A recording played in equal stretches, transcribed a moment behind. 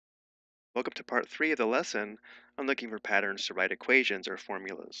Welcome to part 3 of the lesson on looking for patterns to write equations or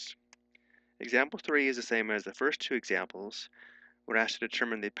formulas. Example 3 is the same as the first two examples. We're asked to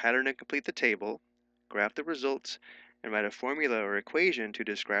determine the pattern and complete the table, graph the results, and write a formula or equation to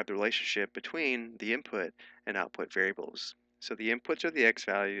describe the relationship between the input and output variables. So the inputs are the x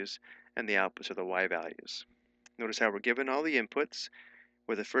values and the outputs are the y values. Notice how we're given all the inputs,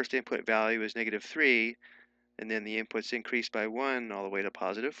 where the first input value is negative 3, and then the inputs increase by 1 all the way to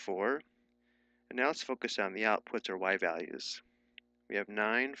positive 4. And now let's focus on the outputs or y values. We have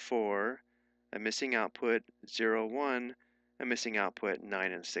 9, 4, a missing output, 0, 1, a missing output,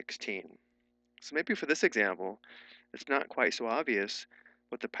 9 and 16. So maybe for this example, it's not quite so obvious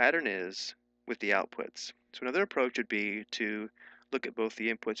what the pattern is with the outputs. So another approach would be to look at both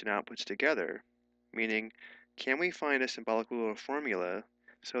the inputs and outputs together, meaning can we find a symbolic rule or formula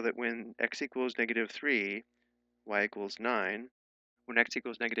so that when x equals negative 3, y equals 9, when x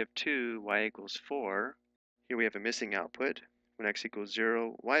equals negative 2, y equals 4. Here we have a missing output. When x equals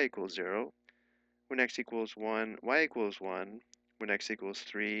 0, y equals 0. When x equals 1, y equals 1. When x equals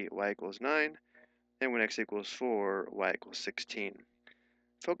 3, y equals 9. And when x equals 4, y equals 16.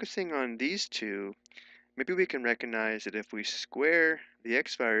 Focusing on these two, maybe we can recognize that if we square the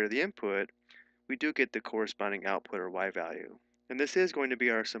x value of the input, we do get the corresponding output or y value. And this is going to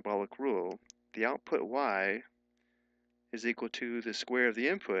be our symbolic rule. The output y is equal to the square of the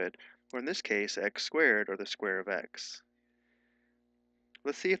input, or in this case, x squared, or the square of x.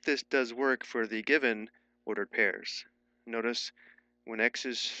 Let's see if this does work for the given ordered pairs. Notice when x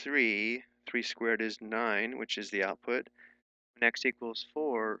is 3, 3 squared is 9, which is the output. When x equals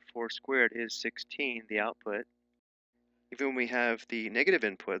 4, 4 squared is 16, the output. Even when we have the negative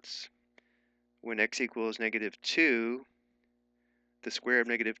inputs, when x equals negative 2, the square of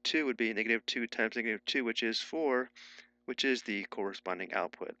negative 2 would be negative 2 times negative 2, which is 4, which is the corresponding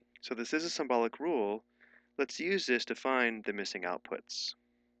output. So this is a symbolic rule. Let's use this to find the missing outputs.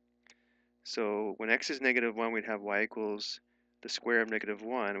 So when x is negative 1, we'd have y equals the square of negative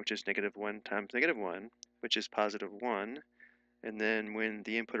 1, which is negative 1 times negative 1, which is positive 1. And then when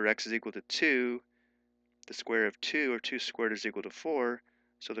the input of x is equal to 2, the square of 2, or 2 squared, is equal to 4,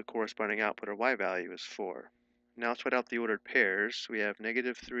 so the corresponding output or y value is 4. Now let's write out the ordered pairs. We have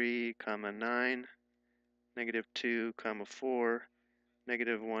negative 3, comma 9, negative 2, comma 4,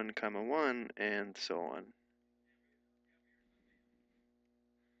 negative 1, comma 1, and so on.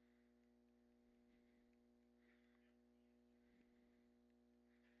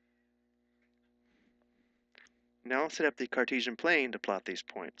 Now let's set up the Cartesian plane to plot these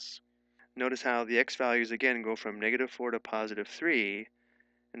points. Notice how the x values again go from negative 4 to positive 3,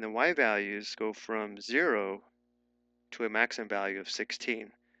 and the y values go from 0 to a maximum value of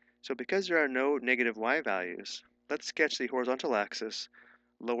 16. So because there are no negative y values, let's sketch the horizontal axis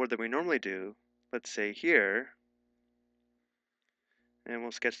lower than we normally do, let's say here, and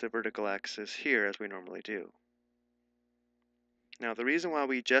we'll sketch the vertical axis here as we normally do. Now the reason why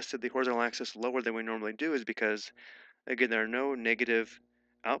we adjusted the horizontal axis lower than we normally do is because, again, there are no negative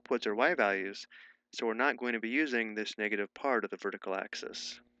outputs or y values, so we're not going to be using this negative part of the vertical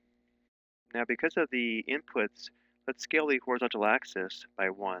axis. Now because of the inputs, let's scale the horizontal axis by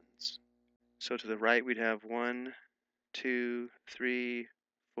ones. So to the right we'd have 1, 2, 3,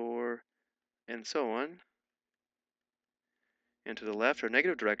 4, and so on. And to the left, or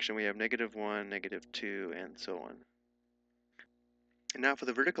negative direction, we have negative 1, negative 2, and so on. And now for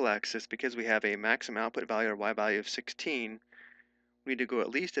the vertical axis, because we have a maximum output value or y value of 16, we need to go at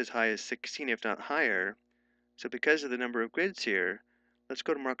least as high as 16, if not higher. So because of the number of grids here, let's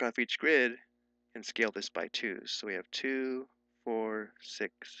go to mark off each grid and scale this by 2s. So we have 2, 4,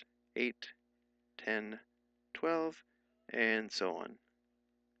 6, 8, 10, 12, and so on.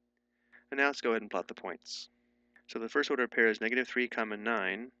 And now let's go ahead and plot the points. So the first order pair is negative 3, comma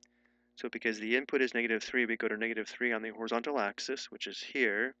 9. So because the input is negative 3, we go to negative 3 on the horizontal axis, which is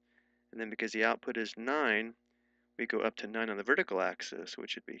here. And then because the output is 9, we go up to 9 on the vertical axis,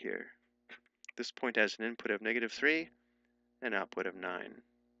 which should be here. This point has an input of negative 3 and output of 9.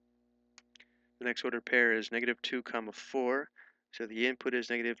 The next ordered pair is negative 2, comma 4. So the input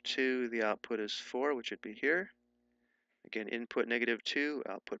is negative 2, the output is 4, which would be here. Again, input negative 2,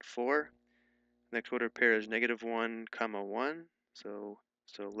 output 4. Next ordered pair is negative 1, comma 1. So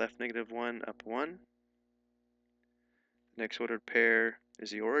left negative 1, up 1. Next ordered pair is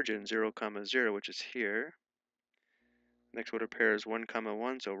the origin, 0, comma 0, which is here. Next ordered pair is 1, comma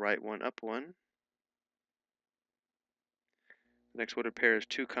 1, so right 1, up 1. Next ordered pair is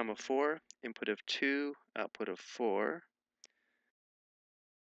 2, comma 4, input of 2, output of 4.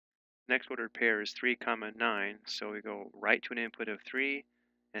 Next ordered pair is 3, comma 9, so we go right to an input of 3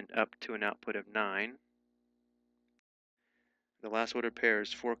 and up to an output of 9. The last ordered pair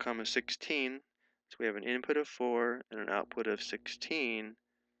is 4, 16, so we have an input of 4 and an output of 16,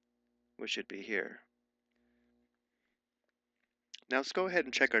 which should be here. Now let's go ahead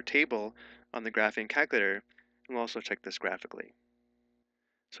and check our table on the graphing calculator, and we'll also check this graphically.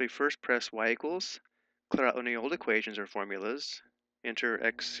 So we first press y equals, clear out any old equations or formulas, enter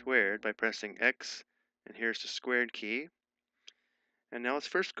x squared by pressing x, and here's the squared key. And now let's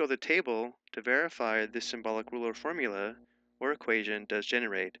first go to the table to verify this symbolic ruler formula or equation does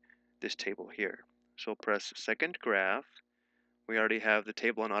generate this table here. So we'll press second graph. We already have the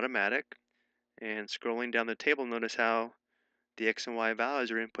table on automatic, and scrolling down the table, notice how the x and y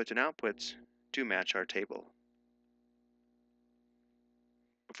values or inputs and outputs do match our table.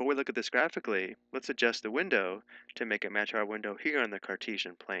 Before we look at this graphically, let's adjust the window to make it match our window here on the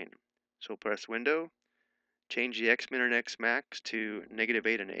Cartesian plane. So we'll press window, change the x min and x max to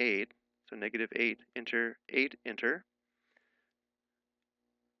 -8 and 8. So -8, enter, 8, enter.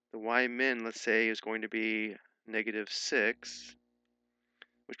 The y min, let's say, is going to be -6,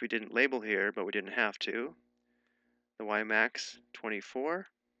 which we didn't label here, but we didn't have to. The y max, 24.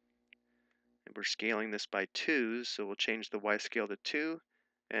 And we're scaling this by 2, so we'll change the y scale to 2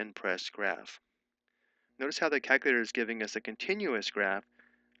 and press graph. Notice how the calculator is giving us a continuous graph,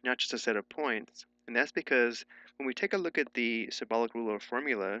 not just a set of points. And that's because when we take a look at the symbolic ruler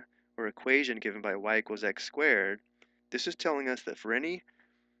formula or equation given by y equals x squared, this is telling us that for any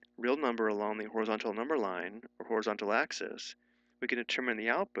real number along the horizontal number line or horizontal axis, we can determine the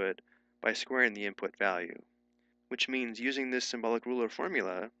output by squaring the input value, which means using this symbolic ruler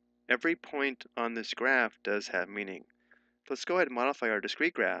formula, every point on this graph does have meaning. Let's go ahead and modify our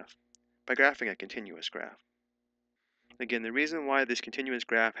discrete graph by graphing a continuous graph. Again, the reason why this continuous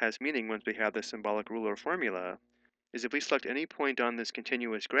graph has meaning once we have the symbolic ruler formula is if we select any point on this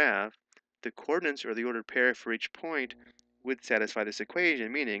continuous graph, the coordinates or the ordered pair for each point would satisfy this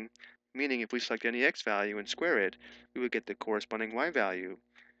equation, meaning if we select any x value and square it, we would get the corresponding y value,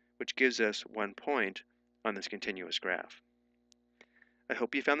 which gives us 1 point on this continuous graph. I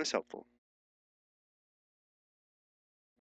hope you found this helpful.